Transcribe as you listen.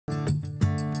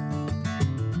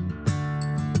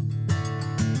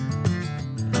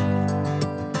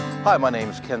Hi, my name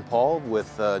is Ken Paul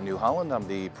with New Holland. I'm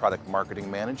the product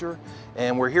marketing manager,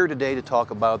 and we're here today to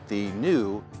talk about the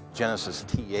new Genesis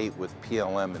T8 with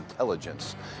PLM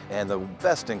Intelligence and the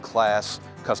best-in-class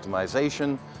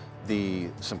customization, the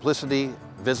simplicity,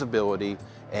 visibility,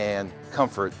 and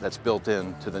comfort that's built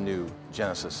into the new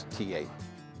Genesis T8.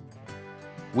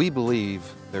 We believe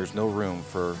there's no room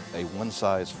for a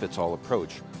one-size-fits-all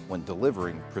approach when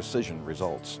delivering precision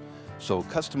results, so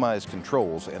customized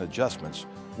controls and adjustments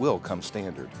will come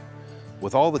standard.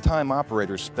 With all the time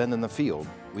operators spend in the field,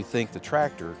 we think the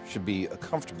tractor should be a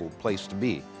comfortable place to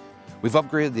be. We've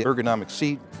upgraded the ergonomic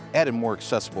seat, added more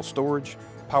accessible storage,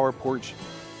 power porch,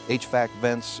 HVAC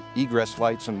vents, egress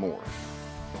lights, and more.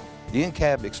 The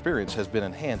in-cab experience has been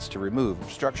enhanced to remove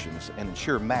obstructions and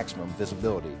ensure maximum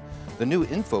visibility. The new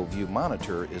InfoView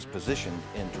monitor is positioned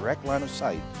in direct line of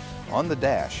sight on the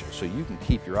dash so you can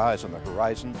keep your eyes on the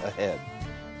horizon ahead.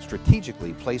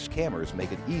 Strategically placed cameras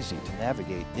make it easy to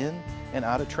navigate in and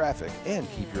out of traffic and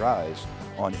keep your eyes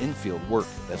on infield work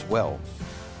as well.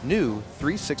 New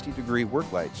 360-degree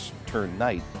work lights turn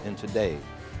night into day,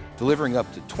 delivering up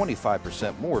to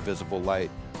 25% more visible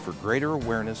light for greater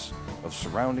awareness of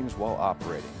surroundings while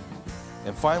operating.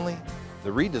 And finally, the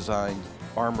redesigned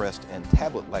armrest and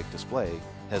tablet-like display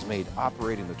has made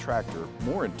operating the tractor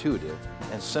more intuitive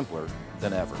and simpler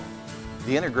than ever.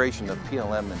 The integration of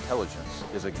PLM Intelligence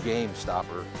is a game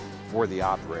stopper for the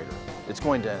operator. It's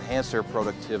going to enhance their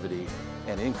productivity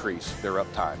and increase their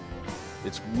uptime.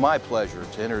 It's my pleasure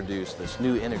to introduce this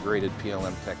new integrated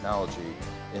PLM technology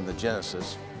in the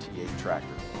Genesis T8 tractor.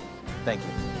 Thank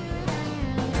you.